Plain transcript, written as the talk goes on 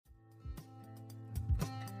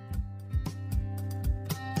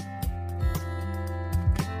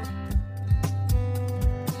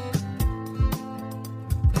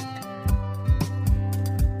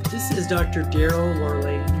This is Dr. Daryl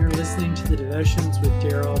Worley, and you're listening to the Devotions with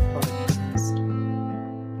Daryl podcast.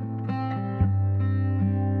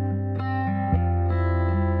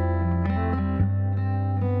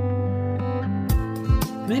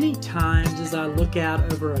 Many times as I look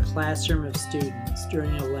out over a classroom of students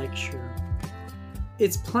during a lecture,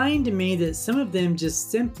 it's plain to me that some of them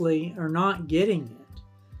just simply are not getting it.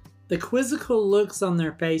 The quizzical looks on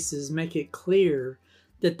their faces make it clear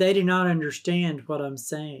that they do not understand what I'm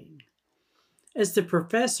saying. As the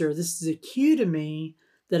professor, this is a cue to me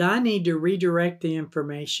that I need to redirect the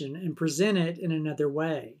information and present it in another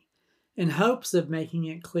way, in hopes of making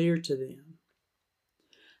it clear to them.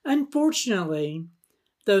 Unfortunately,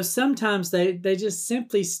 though sometimes they just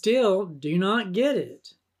simply still do not get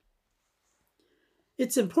it.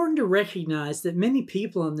 It's important to recognize that many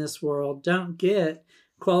people in this world don't get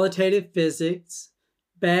qualitative physics,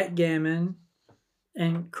 backgammon,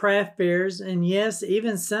 and craft fairs, and yes,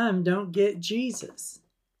 even some don't get Jesus.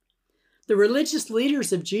 The religious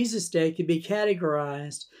leaders of Jesus' day could be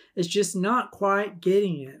categorized as just not quite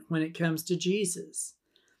getting it when it comes to Jesus.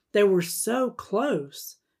 They were so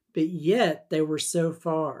close, but yet they were so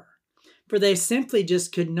far, for they simply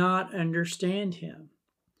just could not understand him.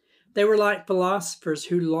 They were like philosophers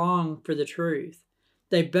who longed for the truth.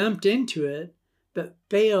 They bumped into it, but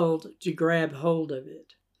failed to grab hold of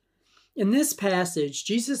it. In this passage,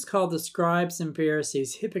 Jesus called the scribes and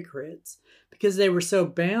Pharisees hypocrites because they were so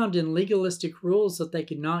bound in legalistic rules that they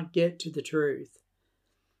could not get to the truth.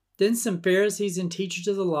 Then some Pharisees and teachers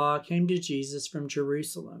of the law came to Jesus from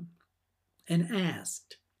Jerusalem and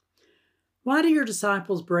asked, "Why do your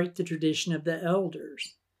disciples break the tradition of the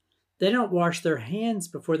elders? They don't wash their hands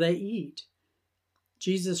before they eat."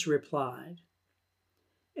 Jesus replied,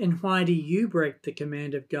 "And why do you break the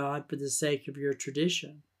command of God for the sake of your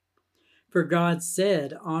tradition? For God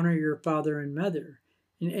said, 'Honor your father and mother,'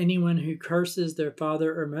 and anyone who curses their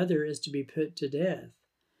father or mother is to be put to death.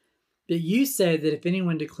 But you say that if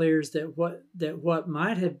anyone declares that what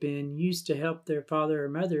might have been used to help their father or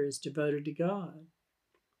mother is devoted to God,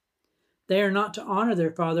 they are not to honor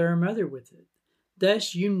their father or mother with it.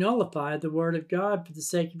 Thus you nullify the word of God for the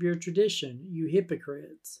sake of your tradition, you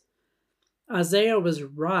hypocrites. Isaiah was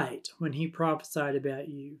right when he prophesied about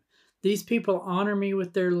you. These people honor me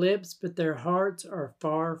with their lips, but their hearts are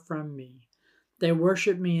far from me. They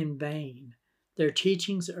worship me in vain. Their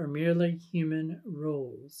teachings are merely human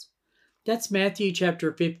rules." That's Matthew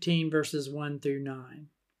chapter 15, verses 1 through 9.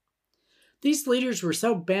 These leaders were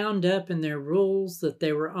so bound up in their rules that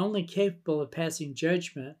they were only capable of passing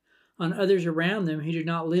judgment on others around them who did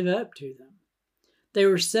not live up to them. They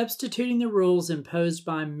were substituting the rules imposed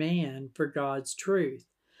by man for God's truth.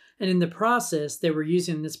 And in the process, they were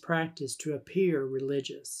using this practice to appear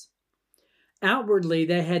religious. Outwardly,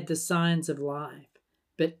 they had the signs of life,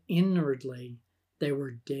 but inwardly, they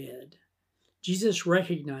were dead. Jesus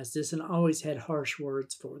recognized this and always had harsh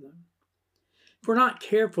words for them. If we're not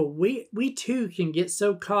careful, we too can get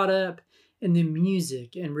so caught up in the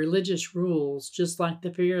music and religious rules, just like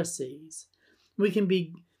the Pharisees. We can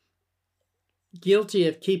be guilty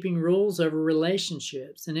of keeping rules over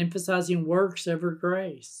relationships and emphasizing works over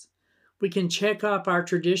grace. We can check off our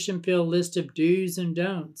tradition-filled list of do's and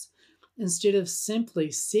don'ts instead of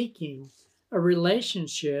simply seeking a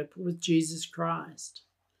relationship with Jesus Christ.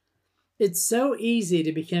 It's so easy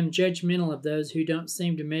to become judgmental of those who don't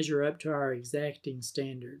seem to measure up to our exacting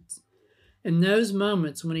standards. In those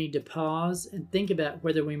moments, we need to pause and think about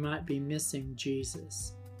whether we might be missing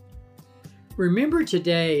Jesus. Remember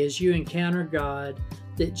today, as you encounter God,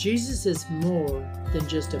 that Jesus is more than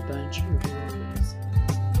just a bunch of rules.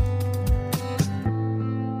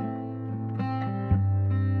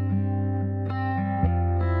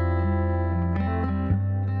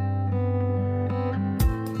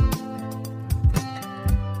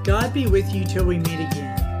 God be with you till we meet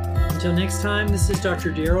again. Until next time, this is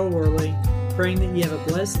Dr. Daryl Worley, praying that you have a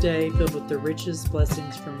blessed day filled with the richest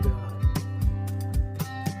blessings from God.